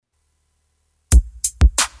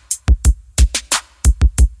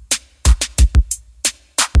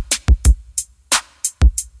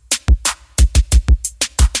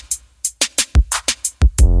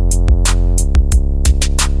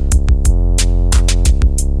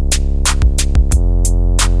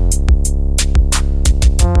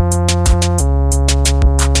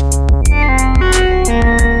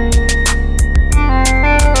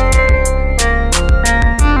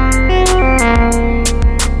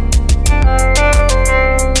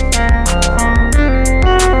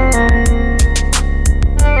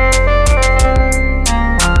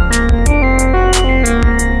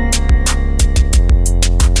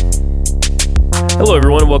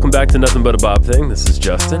back to Nothing But a Bob Thing. This is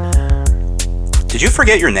Justin. Did you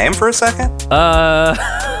forget your name for a second?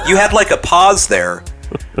 You had like a pause there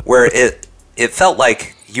where it felt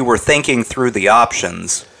like you were thinking through the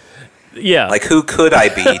options. Yeah. Like, who could I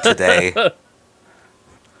be today?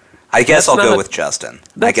 I guess I'll go with Justin.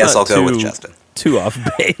 Too off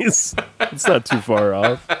base. It's not too far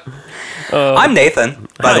off. I'm Nathan,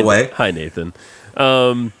 by the way. Hi, Nathan.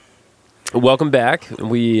 Welcome back.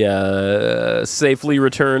 We safely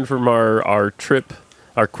returned from our trip,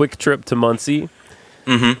 our quick trip to Muncie.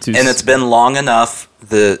 Mm-hmm. And it's been long enough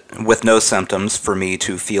with no symptoms for me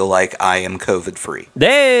to feel like I am COVID-free.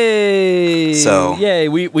 Yay! So, yay!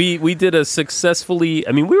 We did a successfully.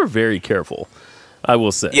 I mean, we were very careful, I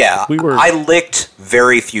will say. Yeah, I licked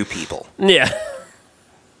very few people. Yeah.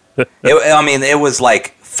 It was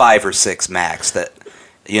like 5 or 6 max that,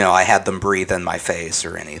 I had them breathe in my face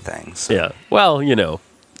or anything. So. Yeah. Well,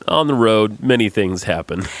 on the road, many things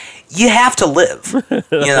happen. You have to live,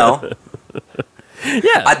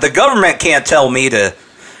 Yeah. The government can't tell me to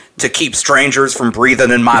keep strangers from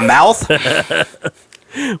breathing in my mouth.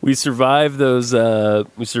 We survived those.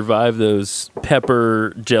 We survived those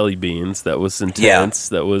pepper jelly beans. That was intense.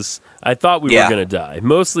 Yeah. I thought we were going to die,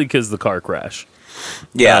 mostly because the car crash.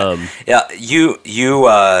 Yeah.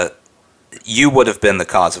 You would have been the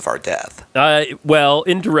cause of our death. Well,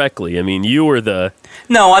 indirectly. I mean, you were the.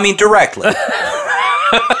 No, I mean directly.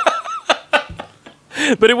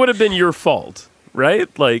 But it would have been your fault, right?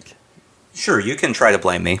 Like. Sure, you can try to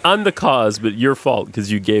blame me. I'm the cause, but your fault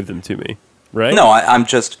because you gave them to me, right? No, I'm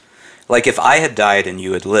just like, if I had died and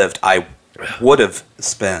you had lived, I would have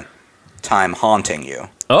spent time haunting you.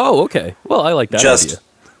 Oh, okay. Well, I like that idea.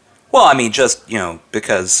 Well, I mean, just,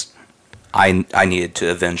 because I needed to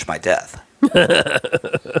avenge my death.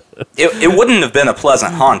 It wouldn't have been a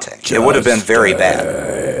pleasant haunting. It would have been very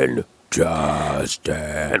bad.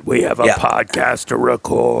 Justin, we have a podcast to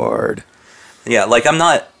record. Yeah, like I'm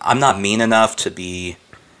not mean enough to be,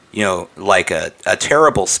 like a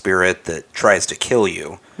terrible spirit that tries to kill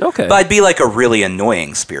you. Okay. But I'd be like a really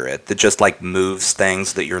annoying spirit that just like moves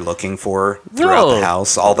things that you're looking for throughout the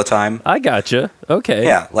house all the time. I gotcha. Okay.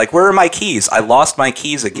 Yeah, like, where are my keys? I lost my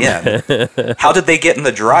keys again. How did they get in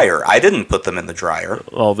the dryer? I didn't put them in the dryer.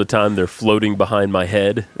 All the time they're floating behind my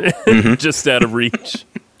head, just out of reach.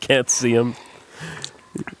 Can't see them.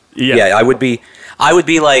 Yeah, I would be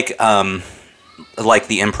like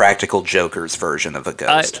the Impractical Joker's version of a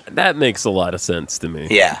ghost. That makes a lot of sense to me.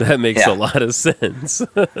 Yeah. That makes a lot of sense.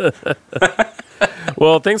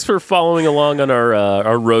 Well, thanks for following along on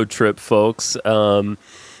our road trip, folks. On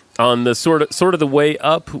the sort of the way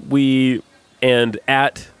up, at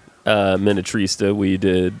Minnetrista, we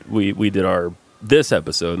did our this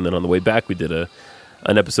episode, and then on the way back we did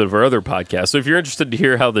an episode of our other podcast. So if you're interested to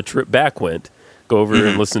hear how the trip back went, go over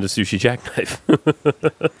and listen to Sushi Jackknife.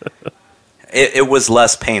 It was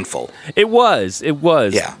less painful. It was.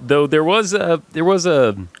 Yeah. Though there was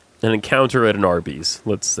an encounter at an Arby's,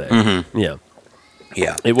 let's say. Mm-hmm. Yeah.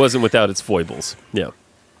 Yeah. It wasn't without its foibles. Yeah.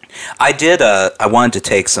 I wanted to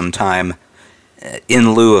take some time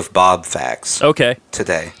in lieu of Bob Facts. Okay.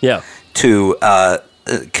 Today. Yeah. To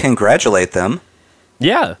congratulate them.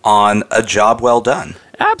 Yeah. On a job well done.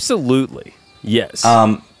 Absolutely. Yes.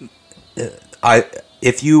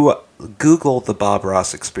 If you Google the Bob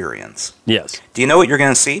Ross Experience. Yes. Do you know what you're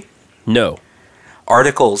going to see? No.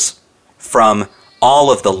 Articles from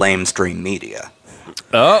all of the lamestream media.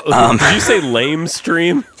 Oh, did you say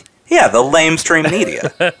lamestream? Yeah, the lamestream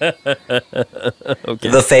media. Okay.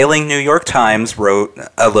 The failing New York Times wrote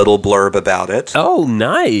a little blurb about it. Oh,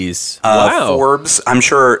 nice. Wow. Forbes, I'm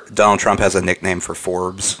sure Donald Trump has a nickname for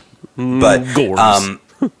Forbes. But Gorbs.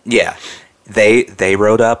 Yeah, they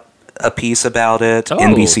wrote up a piece about it. Oh.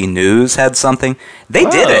 NBC News had something. They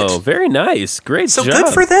did it. Oh, very nice. Great job. So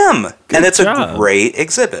good for them. Good it's job. A great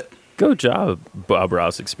exhibit. Go job, Bob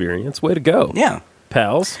Ross Experience. Way to go. Yeah.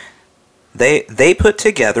 Pals. They put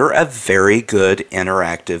together a very good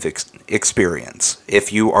interactive experience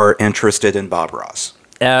if you are interested in Bob Ross.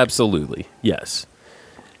 Absolutely. Yes.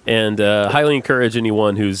 And highly encourage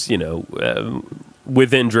anyone who's,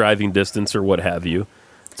 within driving distance or what have you.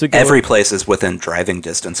 Every place is within driving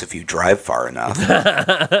distance if you drive far enough.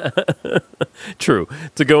 True.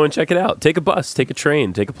 To go and check it out. Take a bus, take a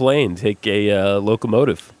train, take a plane, take a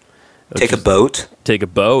locomotive. Take a boat. Take a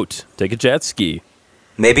boat. Take a jet ski.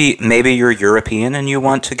 Maybe you're European and you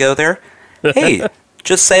want to go there. Hey,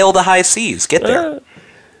 just sail the high seas. Get there.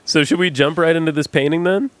 So should we jump right into this painting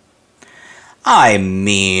then? I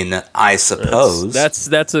mean, I suppose.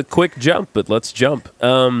 That's a quick jump, but let's jump.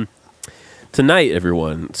 Tonight,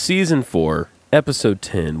 everyone, Season 4, Episode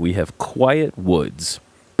 10, we have Quiet Woods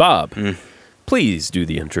Bob, please do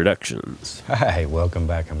the introductions. Hi, welcome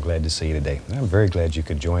back. I'm glad to see you today. I'm very glad you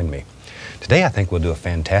could join me. Today I think we'll do a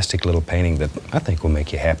fantastic little painting that I think will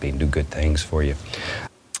make you happy and do good things for you.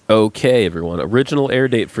 Okay, everyone. Original air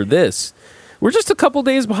date for this. We're just a couple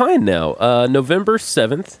days behind now. November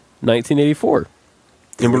 7th, 1984.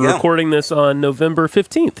 And we're recording this on November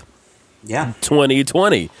 15th. Yeah.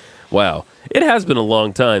 2020. Wow. It has been a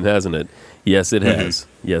long time, hasn't it? Yes, it has.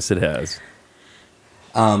 Yes, it has.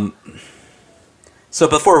 So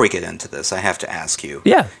before we get into this, I have to ask you.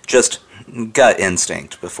 Yeah. Just gut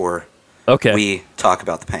instinct before we talk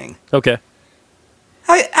about the painting. Okay.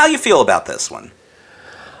 How you feel about this one?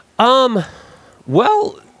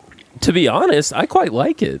 Well, to be honest, I quite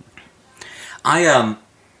like it.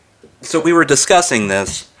 So we were discussing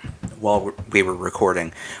this while we were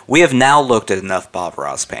recording. We have now looked at enough Bob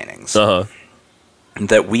Ross paintings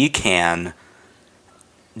that we can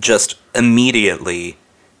just immediately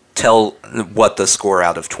tell what the score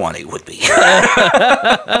out of 20 would be.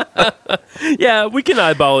 Yeah, we can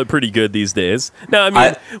eyeball it pretty good these days. Now, I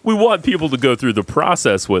mean, we want people to go through the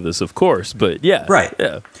process with us, of course, but yeah. Right.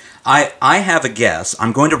 Yeah. I have a guess.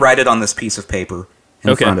 I'm going to write it on this piece of paper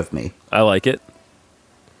in front of me. I like it.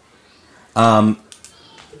 It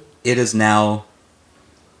is now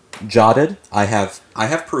jotted. I have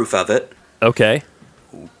proof of it. Okay.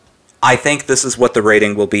 I think this is what the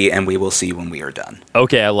rating will be, and we will see when we are done.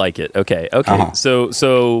 Okay, I like it. Okay.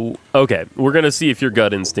 So okay, we're gonna see if your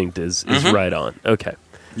gut instinct is right on. Okay.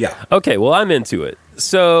 Yeah. Okay. Well, I'm into it.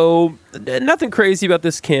 So nothing crazy about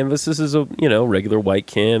this canvas. This is a regular white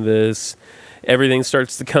canvas. Everything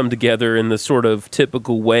starts to come together in the sort of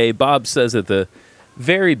typical way. Bob says at the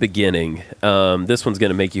very beginning, this one's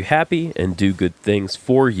gonna make you happy and do good things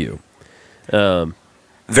for you.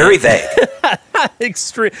 Very vague.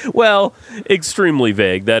 Extremely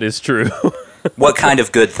vague. That is true. What kind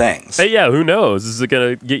of good things? Yeah, who knows? Is it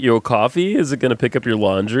going to get you a coffee? Is it going to pick up your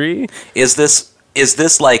laundry? Is this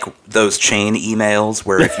like those chain emails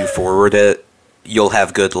where if you forward it, you'll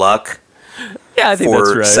have good luck? Yeah, I think that's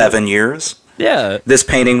right. For 7 years? Yeah. This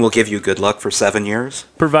painting will give you good luck for 7 years?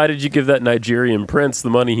 Provided you give that Nigerian prince the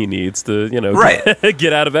money he needs to,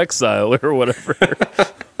 get out of exile or whatever.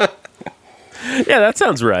 Yeah, that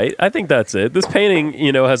sounds right. I think that's it. This painting,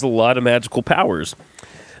 has a lot of magical powers.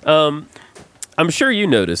 I'm sure you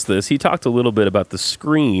noticed this. He talked a little bit about the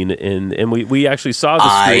screen, and we actually saw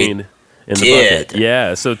the screen in the bucket.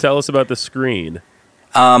 Yeah, so tell us about the screen.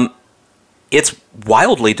 It's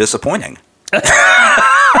wildly disappointing. Well,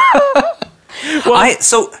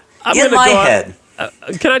 in my head...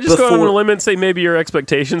 can I just go out on a limb and say maybe your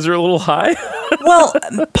expectations are a little high? Well,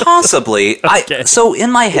 possibly. Okay. So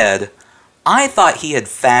in my head... I thought he had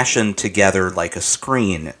fashioned together like a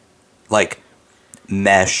screen, like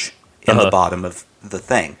mesh in the bottom of the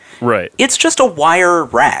thing. Right. It's just a wire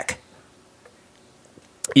rack.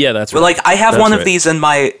 Yeah, that's right. But I have one of these in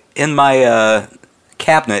my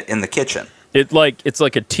cabinet in the kitchen. It's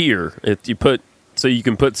like a tier. You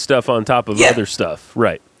can put stuff on top of other stuff.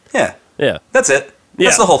 Right. Yeah. Yeah. That's it.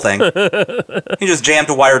 That's the whole thing. You just jammed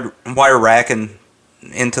a wire rack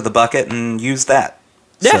into the bucket and used that.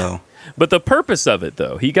 Yeah. So. But the purpose of it,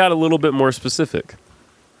 though, he got a little bit more specific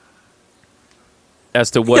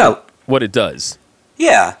as to what it does.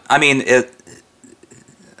 Yeah, I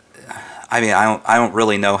don't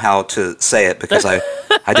really know how to say it because I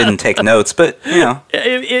didn't take notes, but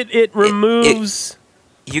it removes.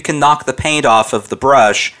 You can knock the paint off of the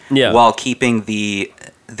brush while keeping the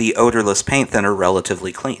odorless paint thinner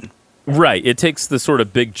relatively clean. Right, it takes the sort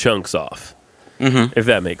of big chunks off. Mm-hmm. If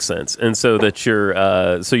that makes sense, and so that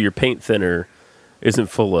your paint thinner isn't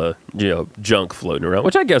full of junk floating around,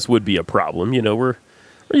 which I guess would be a problem. We're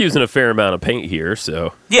using a fair amount of paint here,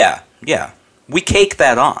 so yeah, we cake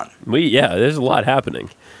that on. There's a lot happening,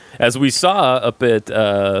 as we saw up at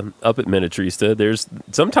Minnetrista. There's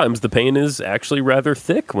sometimes the paint is actually rather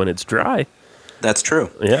thick when it's dry. That's true.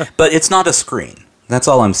 Yeah, but it's not a screen. That's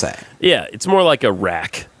all I'm saying. Yeah, it's more like a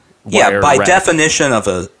rack. By definition of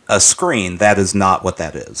a screen, that is not what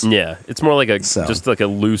that is. Yeah, it's more like just like a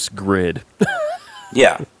loose grid.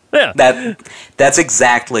 Yeah. That's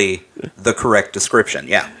exactly the correct description.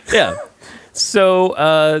 Yeah. Yeah.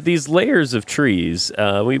 So these layers of trees,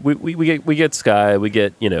 we get sky, we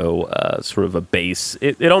get sort of a base.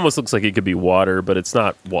 It almost looks like it could be water, but it's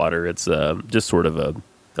not water. It's just sort of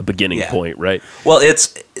a beginning point, right? Well,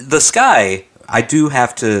 it's the sky. I do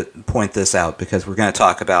have to point this out because we're going to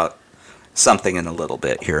talk about something in a little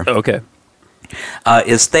bit here. Okay.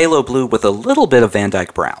 Is phthalo blue with a little bit of Van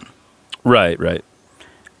Dyke brown. Right.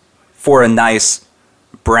 For a nice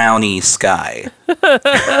browny sky.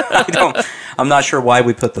 I'm not sure why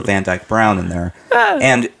we put the Van Dyke Brown in there.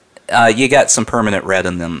 And you got some permanent red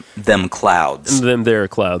in them clouds. Them there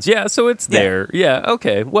clouds. Yeah, so it's there. Yeah,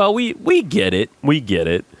 okay. Well, we get it. We get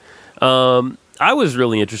it. I was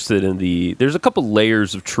really interested in there's a couple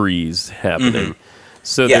layers of trees happening.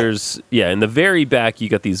 So there's, in the very back, you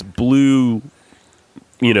got these blue,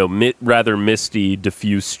 rather misty,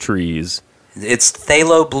 diffuse trees. It's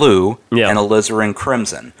phthalo blue and alizarin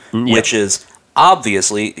crimson, which is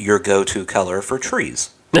obviously your go-to color for trees.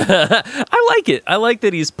 I like it. I like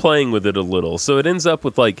that he's playing with it a little. So it ends up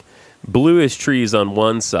with like bluish trees on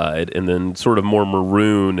one side and then sort of more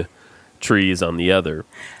maroon trees on the other.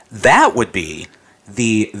 That would be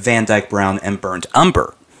the Van Dyke Brown and burnt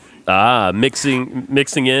umber. Ah, mixing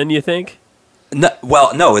in, you think?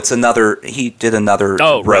 No, it's another. He did another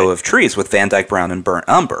row of trees with Van Dyke Brown and burnt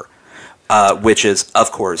umber, which is,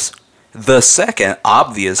 of course, the second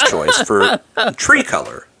obvious choice for tree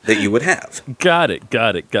color that you would have. Got it.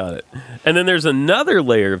 And then there's another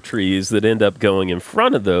layer of trees that end up going in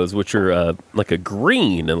front of those, which are like a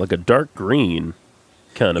green and like a dark green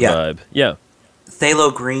kind of vibe. Yeah.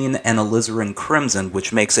 Phthalo green and alizarin crimson,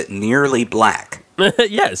 which makes it nearly black.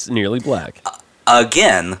 Yes, nearly black.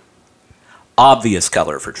 Again, obvious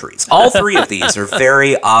color for trees. All three of these are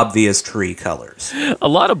very obvious tree colors. A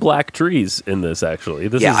lot of black trees in this, actually.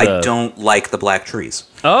 I don't like the black trees.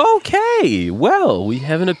 Okay, well, we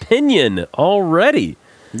have an opinion already.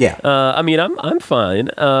 Yeah. I mean, I'm fine.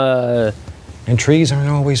 And trees aren't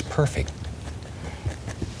always perfect.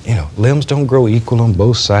 Limbs don't grow equal on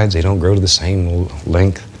both sides. They don't grow to the same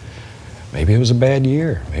length. Maybe it was a bad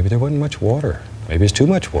year. Maybe there wasn't much water. Maybe it's too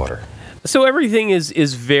much water. So everything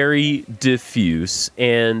is very diffuse,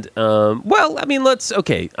 and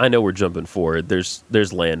okay. I know we're jumping forward.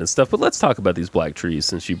 There's land and stuff, but let's talk about these black trees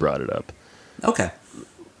since you brought it up. Okay.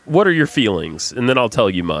 What are your feelings? And then I'll tell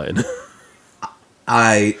you mine.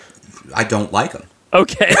 I don't like them.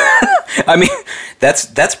 Okay. I mean,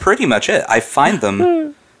 that's pretty much it. I find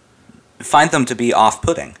them to be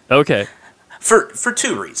off-putting. Okay. For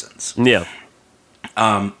two reasons. Yeah.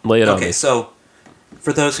 Lay it on me. Okay, so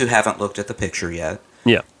for those who haven't looked at the picture yet,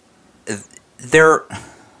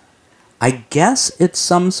 I guess it's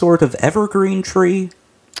some sort of evergreen tree.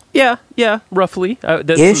 Yeah, roughly.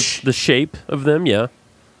 That's the shape of them, yeah.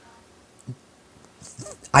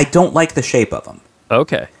 I don't like the shape of them.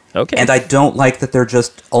 Okay. And I don't like that they're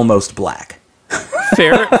just almost black.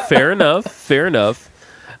 Fair enough.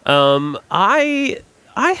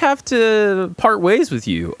 I have to part ways with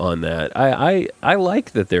you on that. I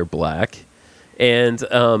like that they're black,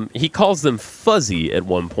 and he calls them fuzzy at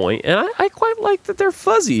one point, and I quite like that they're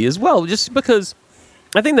fuzzy as well, just because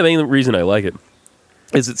I think the main reason I like it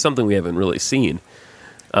is it's something we haven't really seen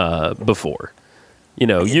before.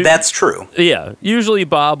 That's true. Yeah. Usually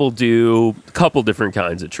Bob will do a couple different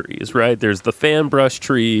kinds of trees, right? There's the fan brush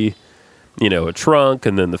tree, a trunk,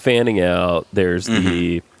 and then the fanning out. There's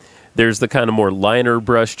the kind of more liner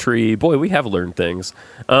brush tree. Boy, we have learned things.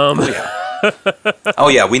 Oh,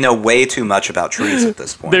 yeah. We know way too much about trees at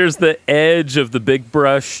this point. There's the edge of the big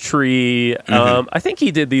brush tree. I think he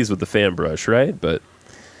did these with the fan brush, right? But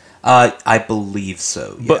I believe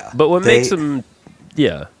so, yeah. But what makes them...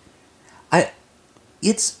 Yeah.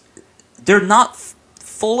 They're not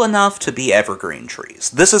full enough to be evergreen trees.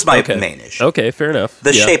 This is my main issue. Okay, fair enough.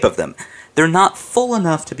 The shape of them. They're not full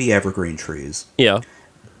enough to be evergreen trees. Yeah.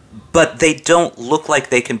 But they don't look like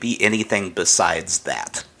they can be anything besides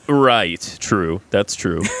that. Right. True. That's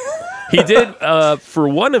true. He did, for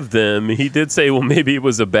one of them, he did say, well, maybe it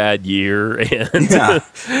was a bad year and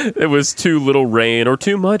it was too little rain or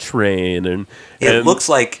too much rain. And it looks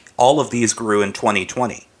like all of these grew in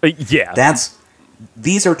 2020. Yeah.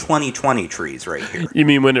 These are 2020 trees right here. You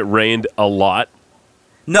mean when it rained a lot?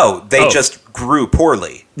 No, they just grew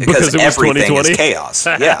poorly because everything is chaos.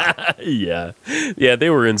 Yeah. Yeah,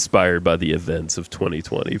 they were inspired by the events of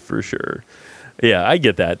 2020 for sure. Yeah, I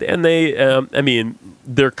get that. And they,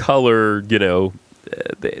 their color,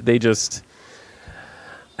 they just...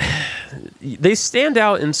 They stand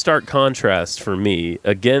out in stark contrast for me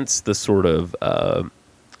against the sort of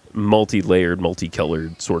multi-layered,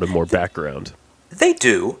 multicolored sort of more background. They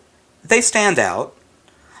do. They stand out.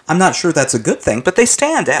 I'm not sure that's a good thing, but they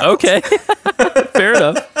stand out. Okay. Fair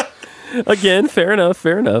enough. Again, fair enough.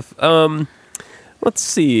 Let's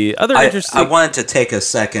see. I wanted to take a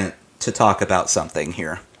second to talk about something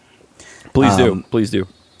here. Please do.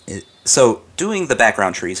 So, doing the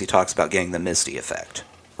background trees, he talks about getting the misty effect,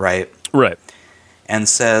 right? Right. And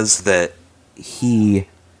says that he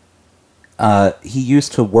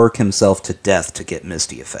used to work himself to death to get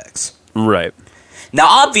misty effects. Right. Now,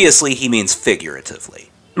 obviously, he means figuratively.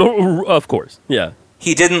 Of course, yeah.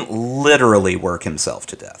 He didn't literally work himself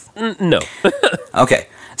to death. No. Okay,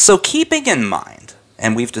 so keeping in mind,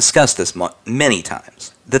 and we've discussed this many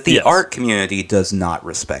times, that the Yes. art community does not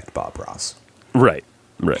respect Bob Ross. Right.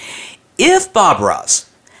 If Bob Ross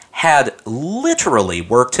had literally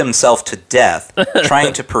worked himself to death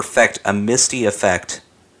trying to perfect a misty effect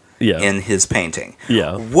Yeah. in his painting,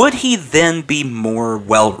 Yeah. would he then be more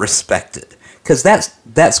well respected? Because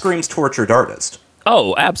that screams tortured artist.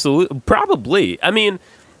 Oh, absolutely. Probably. I mean,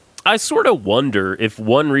 I sort of wonder if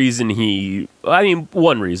one reason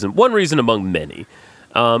among many,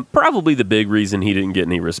 probably the big reason he didn't get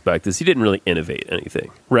any respect is he didn't really innovate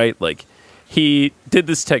anything, right? Like, he did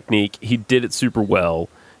this technique, he did it super well,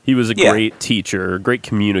 he was a great teacher, great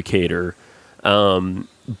communicator,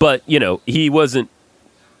 but, he wasn't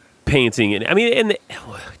painting it. I mean,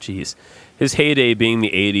 his heyday being the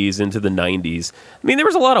 80s into the 90s. I mean, there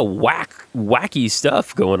was a lot of wacky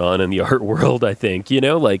stuff going on in the art world, I think.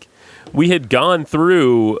 Like, we had gone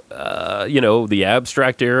through, the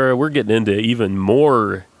abstract era. We're getting into even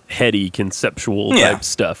more heady conceptual type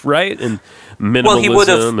stuff, right? And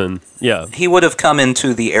minimalism He would have come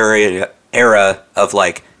into the era of,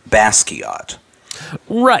 like, Basquiat.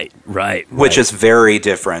 Right. Which is very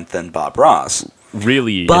different than Bob Ross.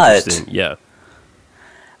 Really But interesting, yeah.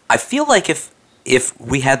 I feel like if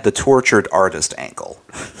we had the tortured artist angle,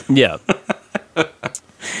 Yeah.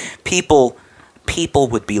 people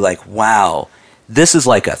would be like, wow, this is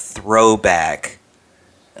like a throwback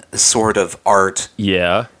sort of art.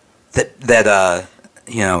 Yeah. That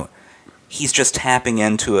he's just tapping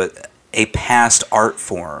into a past art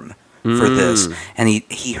form for this, and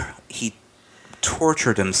he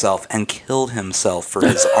tortured himself and killed himself for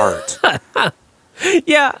his art.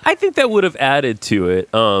 Yeah, I think that would have added to it.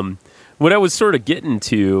 What I was sort of getting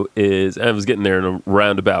to is, I was getting there in a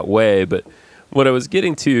roundabout way, but what I was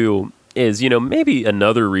getting to is, maybe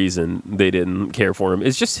another reason they didn't care for him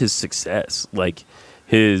is just his success. Like,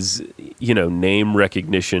 his, name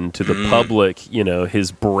recognition to the public,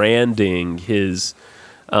 his branding, his,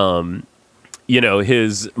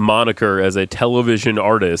 his moniker as a television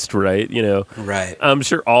artist, right? Right. I'm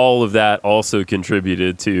sure all of that also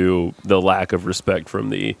contributed to the lack of respect from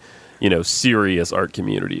the, serious art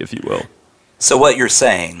community, if you will. So what you're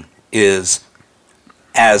saying is,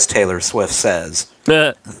 as Taylor Swift says,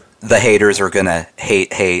 the haters are gonna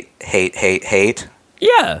hate.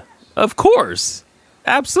 Yeah, of course.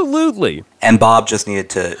 Absolutely. And Bob just needed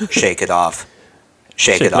to shake it off.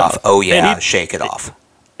 Shake it off. Oh yeah, shake it off.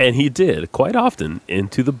 And he did, quite often,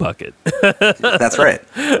 into the bucket. That's right.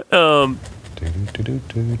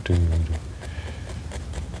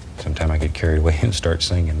 Sometimes I get carried away and start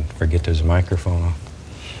singing. Forget there's a microphone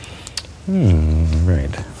on.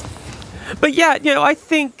 Right. But yeah, I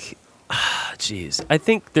think, I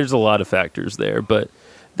think there's a lot of factors there, but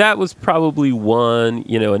that was probably one.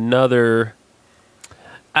 Another,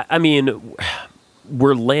 I mean,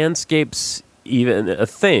 were landscapes even a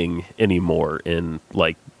thing anymore in,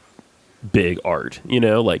 like, big art?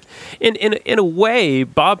 Like, in a way,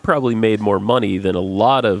 Bob probably made more money than a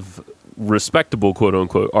lot of respectable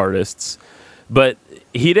quote-unquote artists, but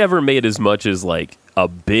he never made as much as, like, a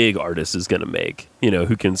big artist is going to make,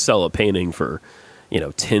 who can sell a painting for,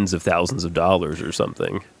 tens of thousands of dollars or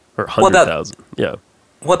something, or 100,000. Yeah.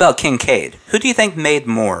 What about Kincaid? Who do you think made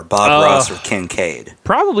more, Bob Ross or Kincaid?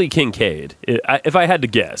 Probably Kincaid, if I had to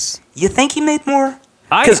guess. You think he made more?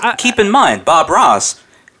 Because keep in mind, Bob Ross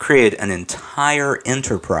created an entire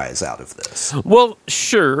enterprise out of this. Well,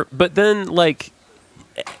 sure, but then, like,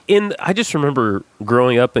 I just remember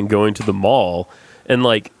growing up and going to the mall, and,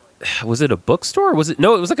 like, was it a bookstore?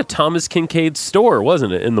 No, it was like a Thomas Kincaid store,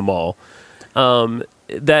 wasn't it, in the mall?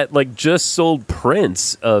 That, like, just sold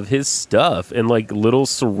prints of his stuff and, like, little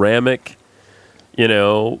ceramic,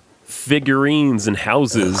 figurines and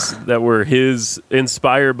houses that were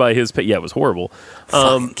inspired by his. Yeah, it was horrible.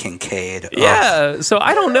 Fucking Kincaid. Yeah, so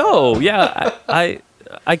I don't know. Yeah,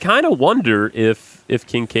 I kind of wonder if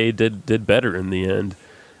Kincaid did better in the end.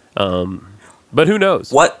 But who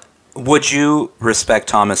knows? What would you respect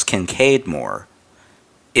Thomas Kincaid more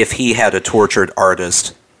if he had a tortured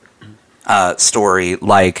artist story,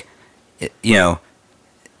 like,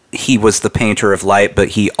 he was the painter of light, but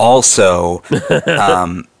he also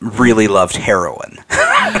really loved heroin?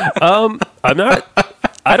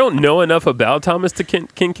 I don't know enough about Thomas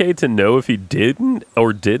Kincaid to know if he didn't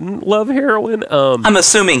or didn't love heroin. I'm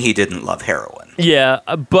assuming he didn't love heroin. Yeah,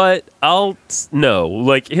 but no.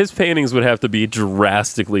 Like, his paintings would have to be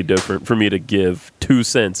drastically different for me to give 2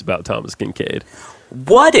 cents about Thomas Kincaid.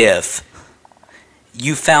 What if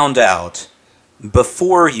you found out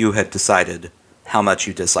before you had decided how much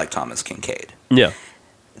you dislike Thomas Kinkade, Yeah.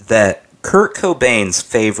 that Kurt Cobain's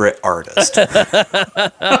favorite artist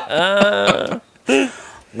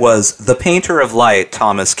was the painter of light,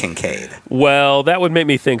 Thomas Kinkade. Well, that would make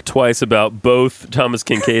me think twice about both Thomas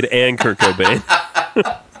Kinkade and Kurt Cobain.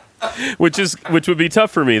 which would be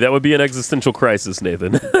tough for me. That would be an existential crisis,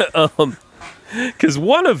 Nathan. Because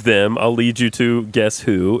one of them, I'll lead you to guess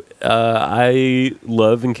who, I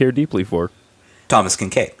love and care deeply for. Thomas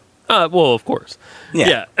Kinkade. Well, of course.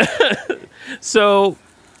 Yeah. So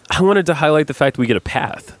I wanted to highlight the fact we get a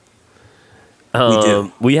path. We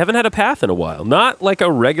do. We haven't had a path in a while. Not like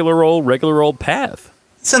a regular old path.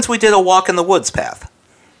 Since we did a walk in the woods path.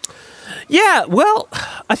 Yeah, well,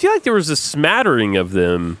 I feel like there was a smattering of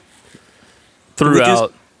them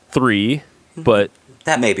throughout 3, but...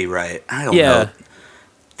 That may be right. I don't know.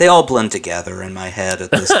 They all blend together in my head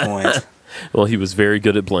at this point. Well, he was very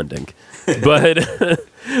good at blending. But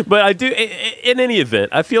but I do, in any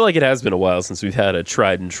event, I feel like it has been a while since we've had a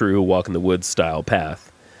tried and true walk in the woods style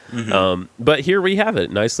path. Mm-hmm. But here we have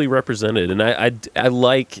it, nicely represented. And I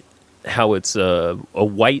like how it's a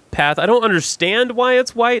white path. I don't understand why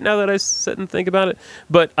it's white now that I sit and think about it.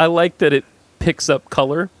 But I like that it picks up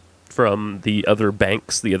color from the other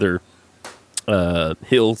banks, the other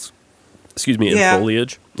hills, and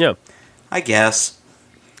foliage. Yeah. I guess.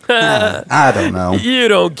 I don't know. You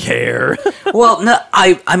don't care. Well, no,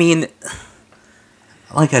 I mean,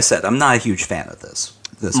 like I said, I'm not a huge fan of this.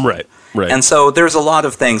 Right. And so there's a lot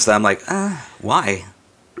of things that I'm like, why?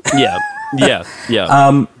 Yeah.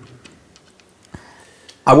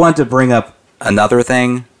 I wanted to bring up another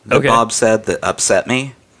thing that Bob said that upset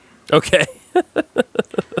me. Okay.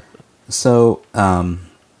 So,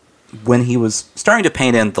 when he was starting to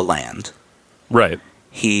paint in the land, right,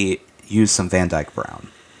 he used some Van Dyke Brown.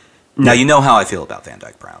 Now, you know how I feel about Van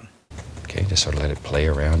Dyke Brown. Okay, just sort of let it play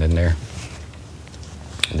around in there.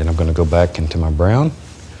 And then I'm going to go back into my brown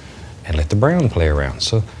and let the brown play around.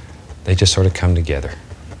 So they just sort of come together.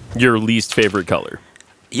 Your least favorite color.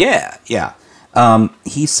 Yeah.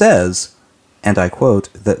 He says, and I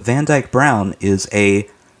quote, that Van Dyke Brown is a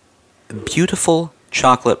beautiful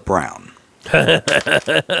chocolate brown.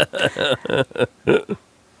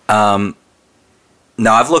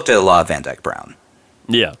 Now, I've looked at a lot of Van Dyke Brown.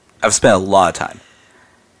 Yeah. I've spent a lot of time.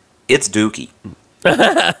 It's Dookie.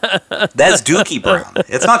 That's Dookie Brown.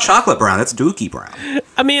 It's not chocolate brown, it's Dookie Brown.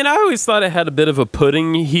 I mean, I always thought it had a bit of a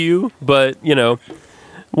pudding hue, but,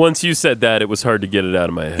 once you said that, it was hard to get it out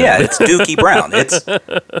of my head. Yeah, it's Dookie Brown.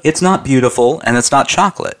 It's not beautiful, and it's not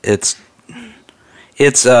chocolate. It's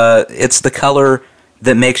the color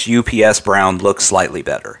that makes UPS Brown look slightly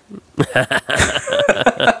better.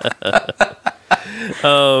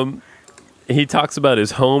 He talks about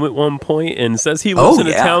his home at one point and says he lives in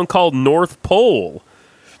a town called North Pole.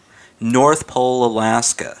 North Pole,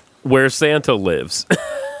 Alaska. Where Santa lives.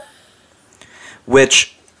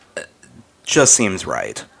 Which just seems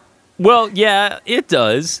right. Well, yeah, it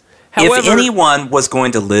does. However, if anyone was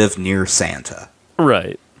going to live near Santa,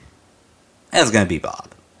 right, it's going to be Bob.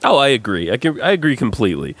 Oh, I agree. I agree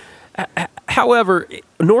completely. However,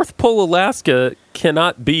 North Pole, Alaska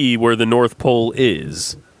cannot be where the North Pole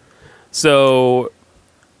is. So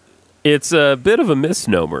it's a bit of a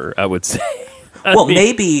misnomer, I would say.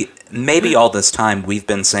 Maybe all this time we've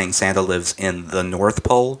been saying Santa lives in the North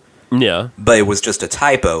Pole. Yeah. But it was just a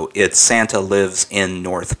typo. It's Santa lives in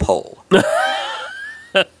North Pole.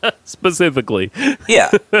 Specifically.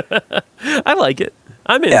 Yeah. I like it.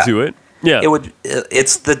 I'm into it. Yeah.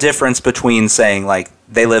 It's the difference between saying, like,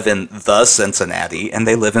 they live in the Cincinnati and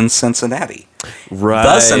they live in Cincinnati. Right.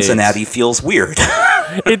 The Cincinnati feels weird.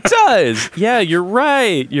 It does. Yeah, you're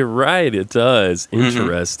right. It does.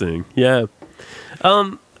 Interesting. Mm-hmm.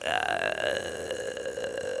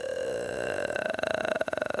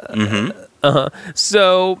 Yeah.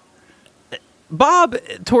 So, Bob,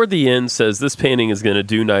 toward the end, says this painting is going to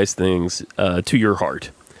do nice things to your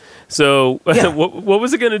heart. So, what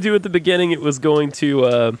was it going to do at the beginning? It was going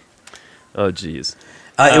to, it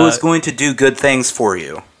was going to do good things for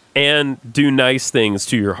you. And do nice things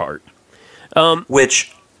to your heart.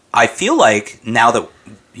 Which I feel like, now that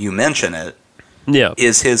you mention it,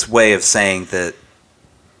 is his way of saying that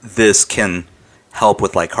this can help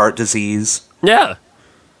with, like, heart disease. Yeah.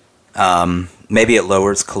 Maybe it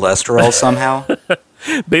lowers cholesterol somehow.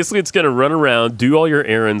 Basically, it's going to run around, do all your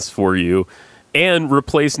errands for you, and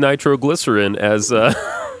replace nitroglycerin as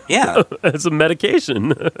as a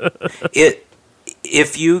medication.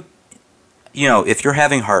 If you're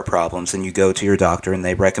having heart problems and you go to your doctor and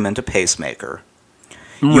they recommend a pacemaker,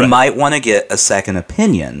 you might want to get a second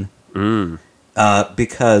opinion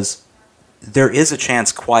because there is a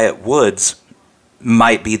chance Quiet Woods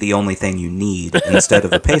might be the only thing you need instead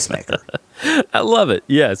of a pacemaker. I love it.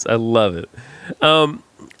 Yes, I love it.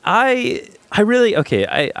 I really,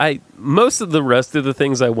 I most of the rest of the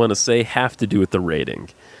things I want to say have to do with the rating.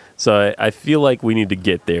 So I feel like we need to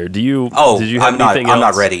get there. Did you have anything else? I'm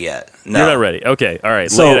not ready yet. No. You're not ready. Okay. All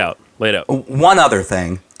right. So, lay it out. One other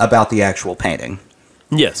thing about the actual painting.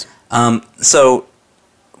 Yes. So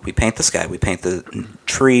we paint the sky, we paint the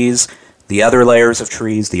trees, the other layers of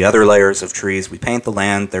trees, the other layers of trees. We paint the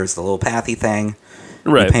land. There's the little pathy thing.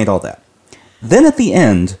 Right. We paint all that. Then at the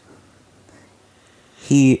end,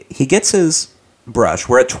 he gets his brush.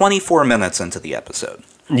 We're at 24 minutes into the episode.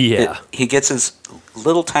 Yeah. He gets his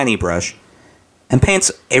little tiny brush and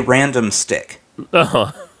paints a random stick.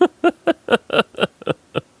 Uh-huh.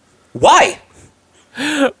 Why?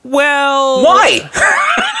 Well... Why?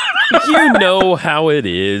 You know how it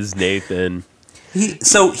is, Nathan.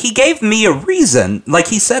 So he gave me a reason. Like,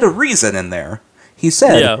 he said a reason in there. He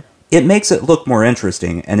said, it makes it look more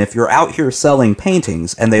interesting. And if you're out here selling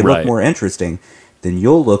paintings and they look more interesting, then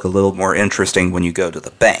you'll look a little more interesting when you go to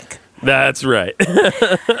the bank. That's right.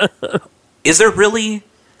 Is there really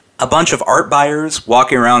a bunch of art buyers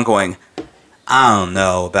walking around going, I don't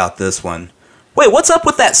know about this one. Wait, what's up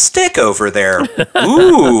with that stick over there?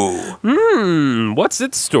 Ooh. What's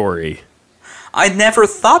its story? I never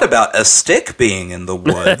thought about a stick being in the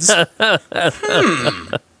woods.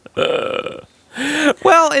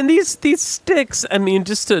 Well, and these sticks, I mean,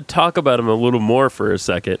 just to talk about them a little more for a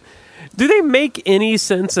second, do they make any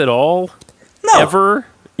sense at all? No. Ever?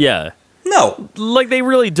 Yeah. No. Like, they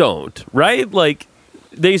really don't, right? Like,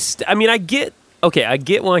 I get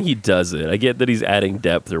why he does it. I get that he's adding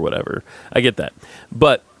depth or whatever. I get that.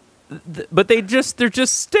 But they're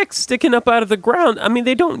just sticks sticking up out of the ground. I mean,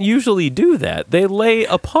 they don't usually do that. They lay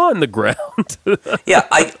upon the ground. Yeah,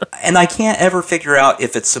 I can't ever figure out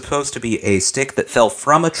if it's supposed to be a stick that fell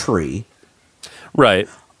from a tree. Right.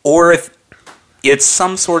 Or if it's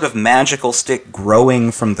some sort of magical stick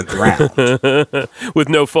growing from the ground. With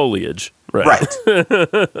no foliage. Right.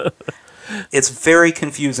 It's very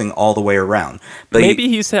confusing all the way around. But maybe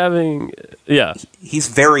he's having... Yeah. He's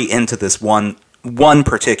very into this one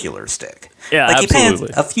particular stick. Yeah, like absolutely. He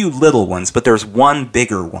painted a few little ones, but there's one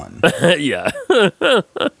bigger one. Yeah.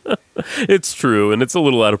 It's true, and it's a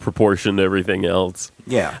little out of proportion to everything else.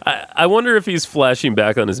 Yeah. I wonder if he's flashing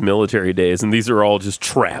back on his military days, and these are all just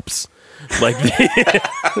traps. Like,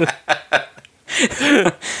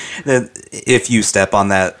 if you step on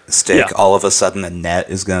that stick, all of a sudden a net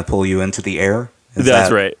is going to pull you into the air.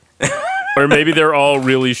 That's right. Or maybe they're all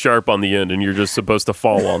really sharp on the end, and you're just supposed to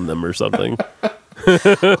fall on them or something.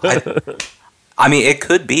 I mean, it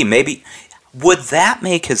could be. Maybe. Would that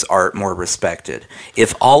make his art more respected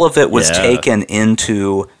if all of it was taken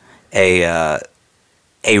into a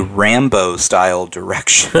Rambo-style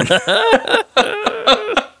direction?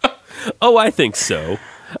 Oh, I think so.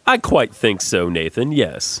 I quite think so, Nathan.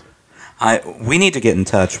 Yes. We need to get in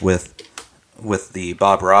touch with the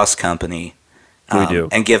Bob Ross company. We do.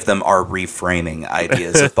 And give them our reframing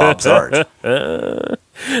ideas of Bob's art.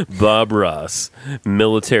 Bob Ross,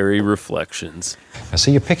 Military Reflections. Now,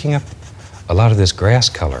 see, you're picking up a lot of this grass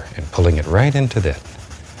color and pulling it right into that.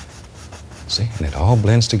 See, and it all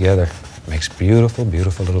blends together. Makes beautiful,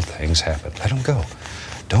 beautiful little things happen. Let them go.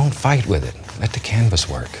 Don't fight with it. Let the canvas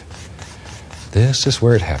work. This is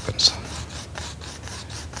where it happens.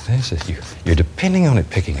 This is you're depending on it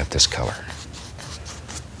picking up this color.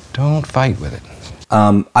 Don't fight with it.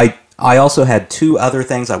 I also had two other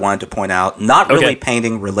things I wanted to point out. Not really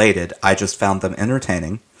painting related. I just found them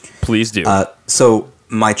entertaining. Please do. So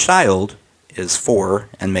my child is 4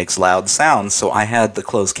 and makes loud sounds, so I had the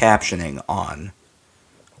closed captioning on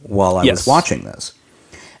while I was watching this.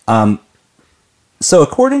 So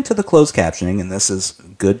according to the closed captioning, and this is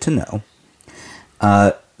good to know,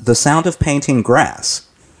 the sound of painting grass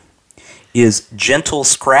is gentle,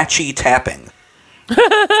 scratchy tapping.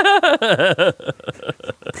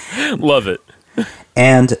 Love it.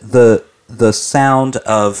 And the sound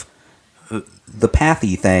of the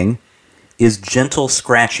pathy thing is gentle,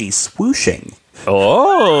 scratchy swooshing.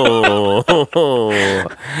 Oh.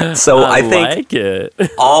 So I think like it.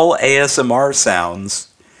 all ASMR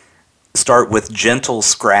sounds start with gentle,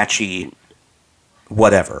 scratchy,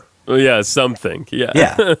 whatever. Yeah, something. Yeah.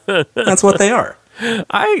 Yeah. That's what they are.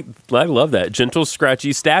 I love that. Gentle,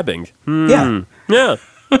 scratchy stabbing. Yeah. Yeah.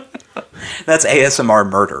 That's ASMR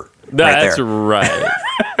murder. That's right.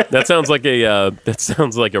 That sounds like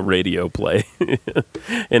a radio play.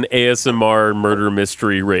 An ASMR murder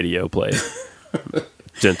mystery radio play.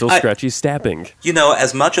 Gentle, scratchy stabbing. You know,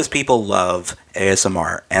 as much as people love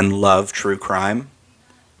ASMR and love true crime,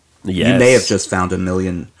 Yes. you may have just found a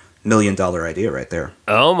 $1 million idea right there.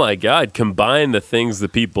 Oh my God! Combine the things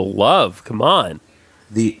that people love. Come on.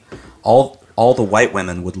 All the white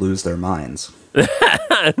women would lose their minds.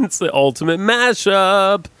 It's the ultimate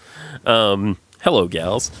mashup. Hello,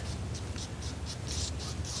 gals.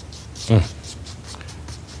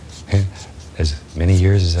 As many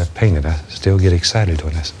years as I've painted, I still get excited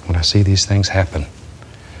when I see these things happen.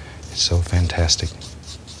 It's so fantastic.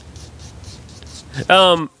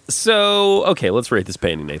 So, okay, let's rate this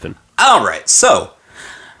painting, Nathan. All right, so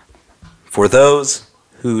for those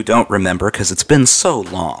who don't remember, because it's been so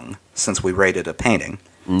long since we rated a painting,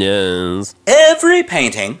 Yes. every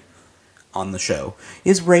painting on the show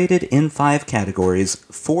is rated in 5 categories,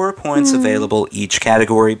 4 points available each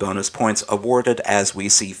category, bonus points awarded as we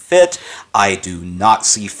see fit. I do not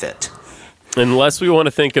see fit. Unless we want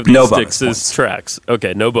to think of No these bonus sticks as points. tracks.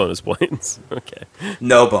 Okay, no bonus points. Okay.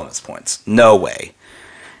 No bonus points. No way.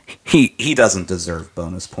 He doesn't deserve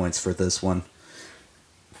bonus points for this one.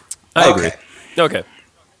 I agree. Okay.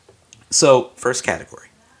 So, first category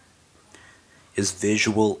is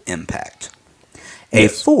visual impact. A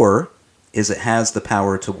Yes. 4 is it has the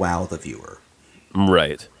power to wow the viewer.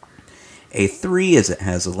 Right. A 3 is it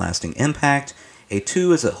has a lasting impact. A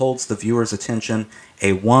 2 is it holds the viewer's attention.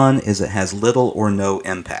 A 1 is it has little or no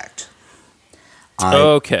impact.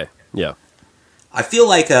 Okay. Yeah. I feel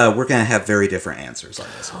like we're going to have very different answers on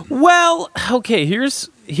this one. Well, okay, here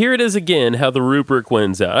it is again how the rubric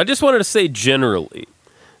wins out. I just wanted to say generally,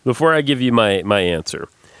 before I give you my answer.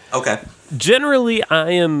 Okay. Generally,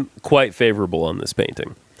 I am quite favorable on this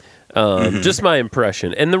painting. Just my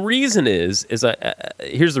impression. And the reason is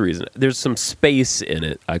here's the reason. There's some space in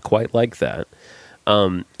it. I quite like that.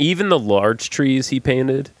 Even the large trees he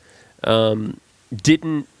painted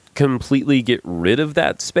didn't completely get rid of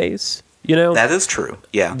that space. You know, That is true.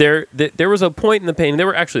 Yeah. there was a point in the painting. There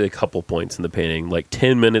were actually a couple points in the painting, like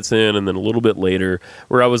 10 minutes in, and then a little bit later,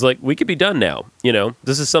 where I was like, "We could be done now." You know,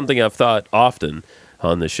 this is something I've thought often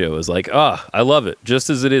on the show. Is like, I love it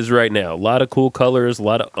just as it is right now. A lot of cool colors, a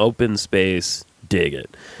lot of open space. Dig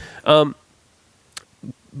it.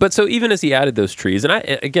 But so even as he added those trees, and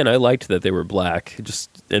I liked that they were black,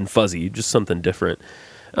 just and fuzzy, just something different.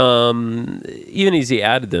 Even as he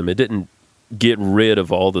added them, it didn't get rid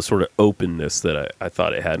of all the sort of openness that I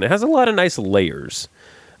thought it had. And it has a lot of nice layers.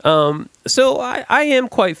 So I am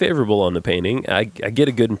quite favorable on the painting. I get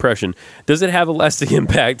a good impression. Does it have a lasting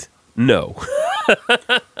impact? No.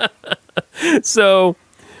 So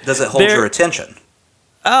Does it hold your attention?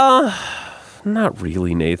 not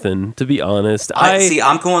really, Nathan, to be honest.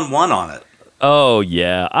 I'm going 1 on it. Oh,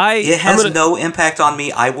 yeah. It has no impact on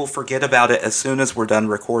me. I will forget about it as soon as we're done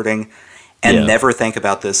recording and never think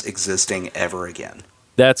about this existing ever again.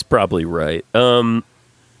 That's probably right. I'm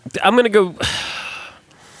going to go...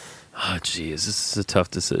 Oh, geez, this is a tough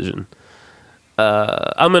decision.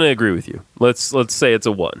 I'm going to agree with you. Let's say it's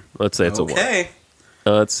a 1. Let's say it's a 1. Okay.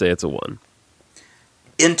 Let's say it's a 1.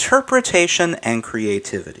 Interpretation and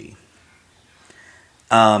creativity.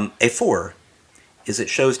 A 4 is it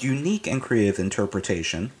shows unique and creative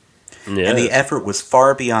interpretation, and the effort was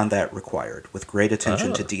far beyond that required, with great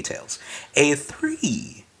attention to details. A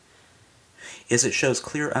 3 is it shows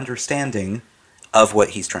clear understanding of what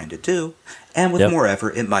he's trying to do, and with more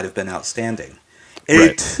effort, it might have been outstanding.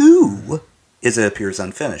 A 2 is it appears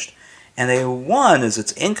unfinished, and a 1 is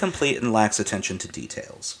it's incomplete and lacks attention to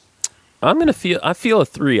details. I feel a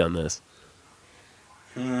 3 on this.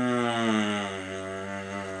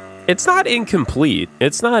 It's not incomplete.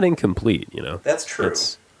 You know. That's true.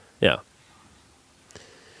 Yeah.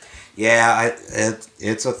 Yeah,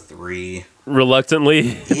 it's a 3. Reluctantly,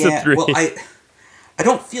 it's a 3. Well, I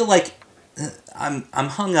don't feel like I'm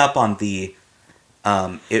hung up on the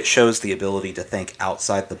it shows the ability to think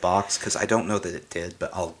outside the box, because I don't know that it did,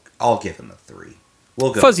 but I'll give him a 3.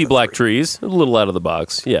 We'll go Fuzzy with a black 3. trees, a little out of the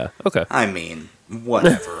box. Yeah. Okay. I mean,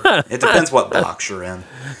 whatever. It depends what box you're in.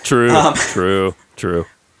 True. True.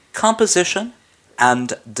 Composition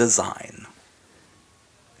and design.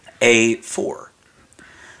 A 4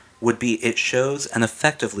 would be it shows and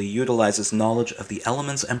effectively utilizes knowledge of the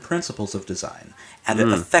elements and principles of design, and it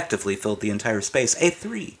effectively filled the entire space. A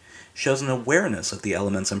 3 shows an awareness of the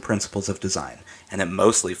elements and principles of design, and it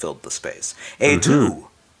mostly filled the space. A 2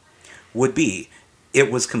 would be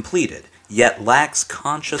it was completed, yet lacks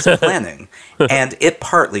conscious planning, and it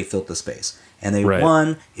partly filled the space. And a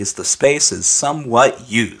 1 is the space is somewhat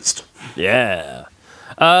used. Yeah.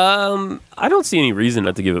 I don't see any reason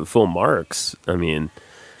not to give it full marks. I mean,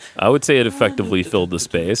 I would say it effectively filled the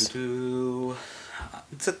space.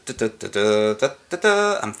 I'm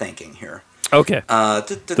thinking here. Okay.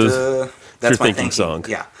 That's your my thinking song.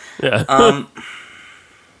 Yeah. Yeah.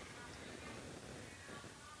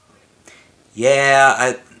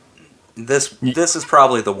 Yeah. This is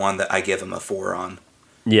probably the one that I give him a 4 on.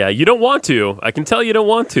 Yeah, you don't want to. I can tell you don't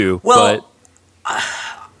want to. Well, but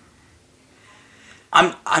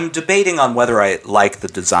I'm debating on whether I like the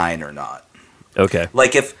design or not. okay.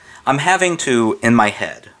 Like if I'm having to in my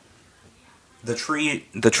head the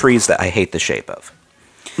trees that I hate the shape of.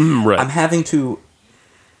 Right. I'm having to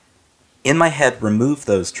in my head remove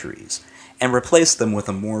those trees and replace them with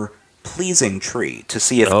a more pleasing tree to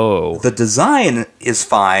see if the design is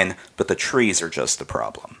fine, but the trees are just the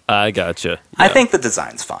problem. I gotcha. Yeah. I think the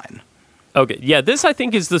design's fine. Okay. Yeah, this I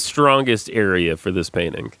think is the strongest area for this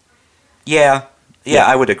painting. Yeah,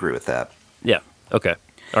 I would agree with that. Yeah. Okay.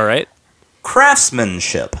 All right.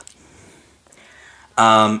 Craftsmanship.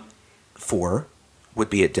 4 would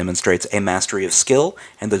be it demonstrates a mastery of skill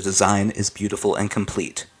and the design is beautiful and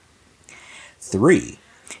complete. 3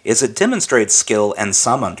 is it demonstrates skill and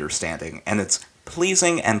some understanding and it's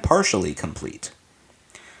pleasing and partially complete.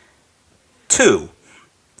 2,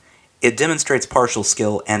 it demonstrates partial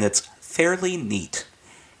skill and it's fairly neat.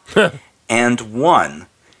 And 1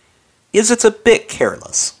 is it's a bit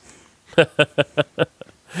careless.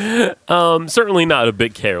 Certainly not a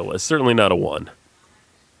bit careless. Certainly not a 1.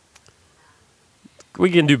 We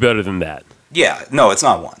can do better than that. Yeah, no, it's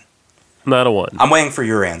not 1. Not a 1. I'm waiting for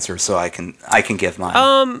your answer so I can give mine.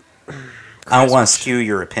 I don't want to skew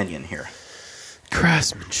your opinion here.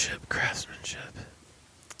 Craftsmanship.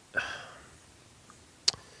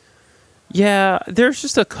 Yeah, there's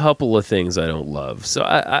just a couple of things I don't love. So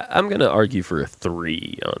I'm going to argue for a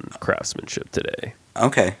 3 on craftsmanship today.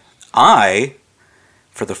 Okay. I,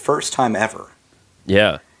 for the first time ever,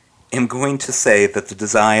 am going to say that the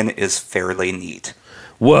design is fairly neat.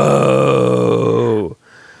 Whoa.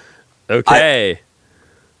 Okay.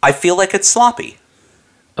 I feel like it's sloppy.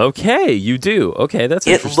 Okay, you do. Okay, that's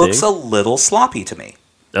interesting. It looks a little sloppy to me.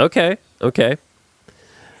 Okay.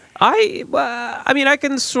 I mean, I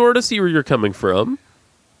can sort of see where you're coming from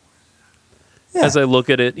as I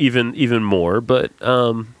look at it even more. But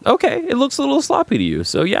okay, it looks a little sloppy to you.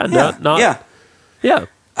 So yeah.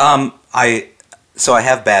 So I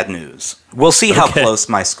have bad news. We'll see how close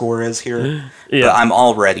my score is here. Yeah. But I'm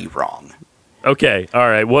already wrong. Okay. All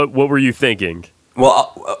right. What were you thinking?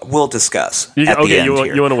 Well, we'll discuss at the end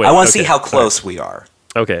here. You want to wait? I want to see how close we are.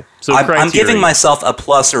 Okay. So I'm giving myself a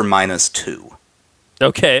plus or minus 2.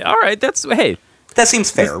 Okay. All right. That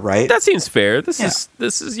seems fair, right? That seems fair. This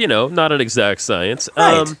is not an exact science.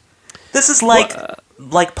 Right. This is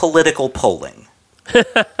like political polling.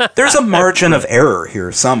 There's a margin of error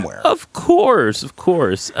here somewhere. Of course.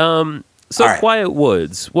 So right. Quiet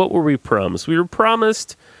Woods. What were we promised? We were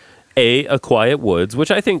promised a Quiet Woods, which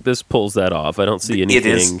I think this pulls that off. I don't see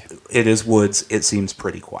anything. It is woods. It seems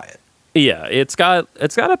pretty quiet. Yeah, it's got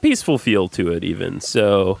a peaceful feel to it even.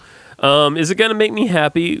 So, is it going to make me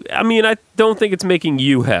happy? I mean, I don't think it's making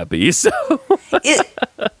you happy. So,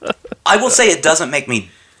 I will say it doesn't make me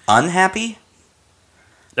unhappy.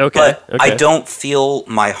 Okay. But I don't feel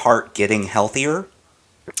my heart getting healthier.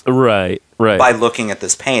 Right. By looking at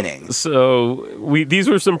this painting. So these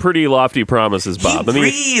were some pretty lofty promises, Bob.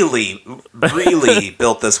 He really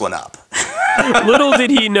built this one up. Little did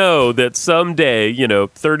he know that someday,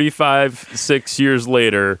 6 years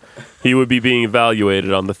later, he would be being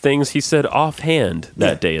evaluated on the things he said offhand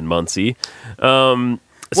that day in Muncie.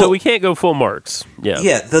 So we can't go full marks. Yeah.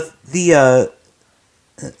 Yeah.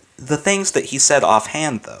 The things that he said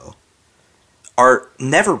offhand, though, are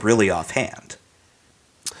never really offhand.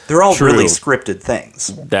 They're all really scripted things.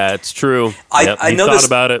 That's true. I noticed, thought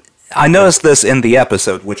about it. I noticed this in the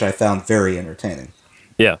episode, which I found very entertaining.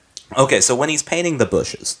 Yeah. Okay, so when he's painting the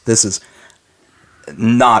bushes, this is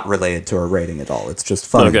not related to our rating at all. It's just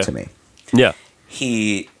funny to me. Yeah.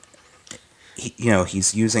 He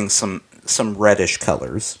he's using some reddish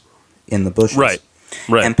colors in the bushes. Right.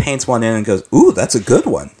 And paints one in and goes, "Ooh, that's a good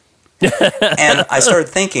one." And I started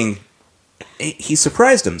thinking, he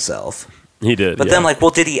surprised himself. He did. But then,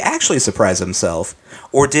 did he actually surprise himself?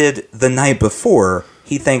 Or did the night before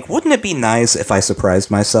he think, wouldn't it be nice if I surprised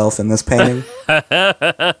myself in this painting? Yeah,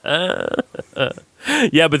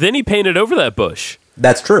 but then he painted over that bush.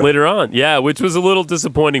 That's true. Later on. Yeah, which was a little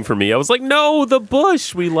disappointing for me. I was like, no, the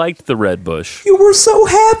bush. We liked the red bush. You were so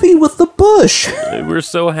happy with the bush. We were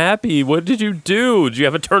so happy. What did you do? Did you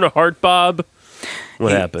have a turn of heart, Bob?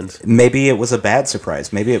 What happened? Maybe it was a bad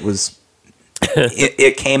surprise. Maybe it was...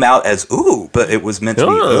 it came out as, ooh, but it was meant to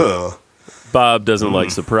be, ugh. Bob doesn't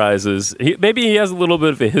like surprises. Maybe he has a little bit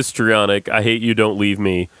of a histrionic, I hate you, don't leave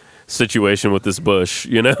me situation with this bush,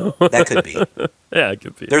 you know? That could be. Yeah, it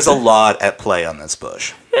could be. There's a lot at play on this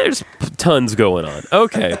bush. There's tons going on.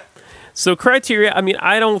 Okay. So criteria, I mean,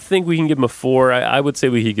 I don't think we can give him a 4. I would say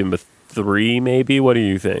we could give him a 3, maybe. What do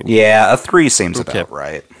you think? Yeah, a 3 seems about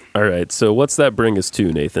right. All right. So what's that bring us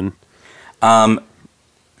to, Nathan?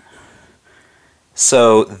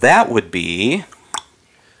 So that would be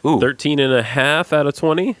 13.5 out of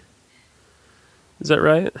 20. Is that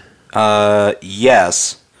right?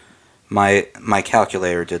 Yes. My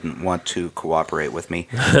calculator didn't want to cooperate with me.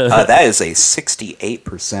 That is a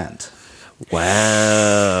 68%.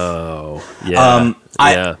 Wow.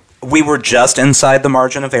 Yeah. We were just inside the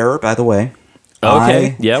margin of error, by the way.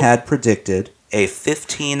 Okay. I had predicted a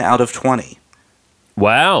 15 out of 20.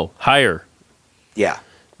 Wow. Higher. Yeah.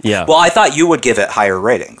 Yeah. Well, I thought you would give it higher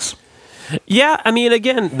ratings. Yeah. I mean,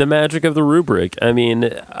 again, the magic of the rubric. I mean,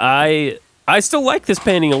 I still like this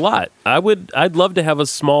painting a lot. I'd love to have a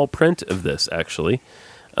small print of this, actually.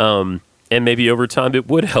 And maybe over time it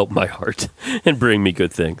would help my heart and bring me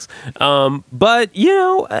good things. But, you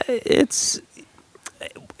know, it's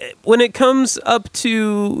when it comes up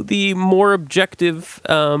to the more objective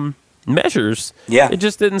measures, it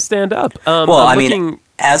just didn't stand up. Well, mean,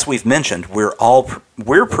 as we've mentioned,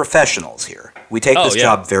 we're professionals here. We take this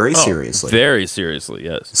job very seriously. Very seriously,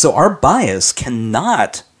 yes. So our bias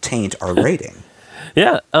cannot taint our rating.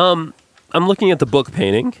 Yeah. I'm looking at the book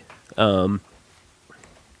painting.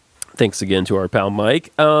 Thanks again to our pal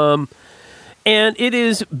Mike. And it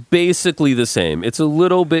is basically the same. It's a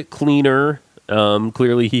little bit cleaner.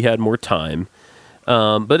 Clearly he had more time.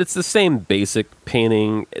 But it's the same basic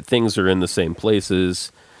painting. Things are in the same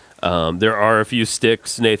places. There are a few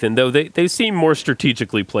sticks, Nathan, though they seem more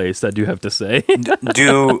strategically placed, I do have to say.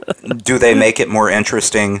 Do they make it more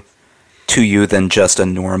interesting to you than just a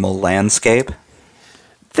normal landscape?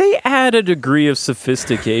 They add a degree of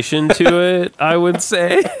sophistication to it, I would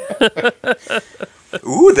say.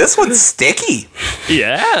 Ooh, this one's sticky.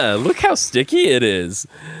 Yeah, look how sticky it is.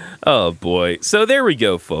 Oh, boy. So there we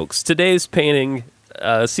go, folks. Today's painting,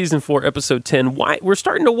 Season 4, Episode 10. We're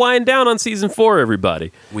starting to wind down on Season 4,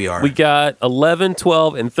 everybody. We are. We got 11,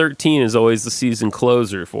 12, and 13 is always the season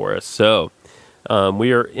closer for us. So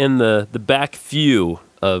we are in the back few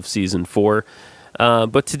of Season 4.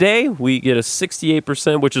 But today we get a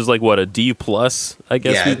 68%, which is like what, a D plus, I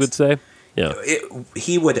guess we would say. Yeah.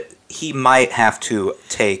 He might have to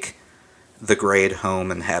take the grade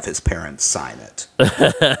home and have his parents sign it.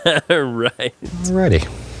 Right. Alrighty.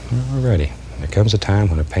 There comes a time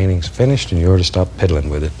when a painting's finished and you're to stop piddling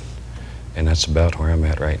with it. And that's about where I'm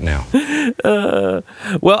at right now.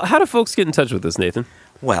 Well, how do folks get in touch with us, Nathan?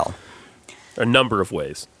 Well, a number of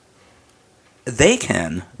ways. They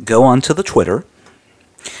can go onto the Twitter.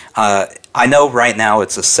 I know right now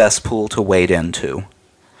it's a cesspool to wade into.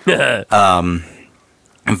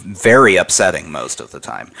 Very upsetting most of the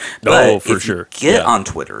time. But for sure. Get on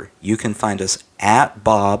Twitter. You can find us at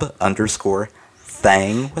Bob_Thang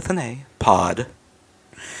with an A, pod.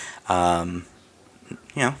 Send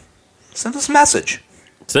us a message.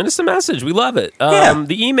 Send us a message. We love it.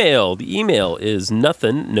 The email is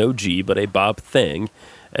nothing, no G, but a Bob Thang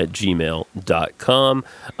 @gmail.com.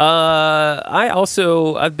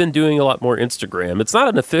 I've been doing a lot more Instagram. It's not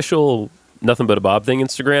an official Nothing But a Bob Thing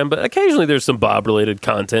Instagram, but occasionally there's some Bob related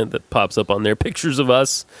content that pops up on there. Pictures of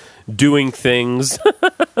us doing things.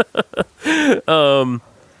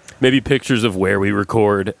 Maybe pictures of where we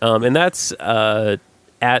record. And that's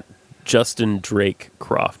at Justin Drake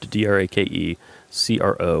Croft,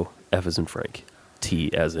 DrakeCro, F as in Frank,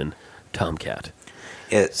 T as in Tomcat.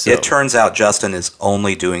 It turns out Justin is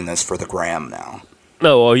only doing this for the gram now.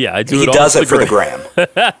 Oh, well, yeah, I do. He does it for the gram.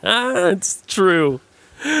 It's true.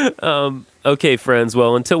 Okay, friends.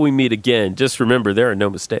 Well, until we meet again, just remember there are no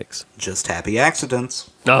mistakes. Just happy accidents.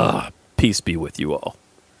 Peace be with you all.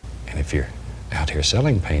 And if you're out here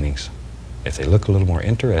selling paintings, if they look a little more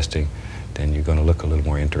interesting, then you're going to look a little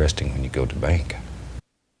more interesting when you go to the bank.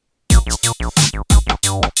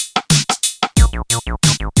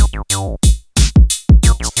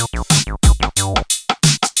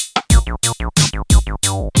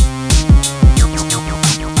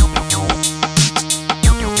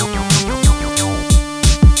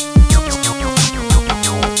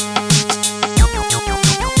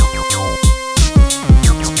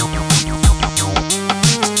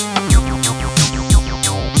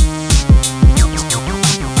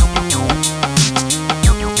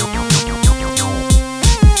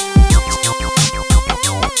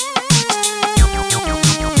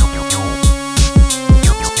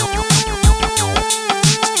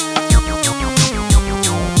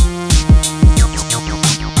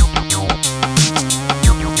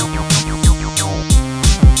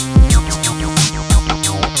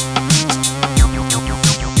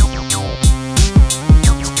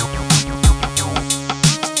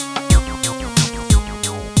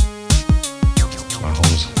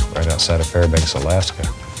 outside of Fairbanks,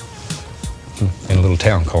 Alaska, in a little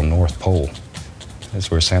town called North Pole. That's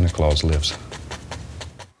where Santa Claus lives.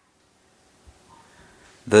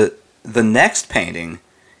 The next painting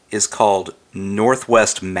is called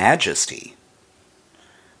Northwest Majesty.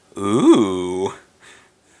 Ooh.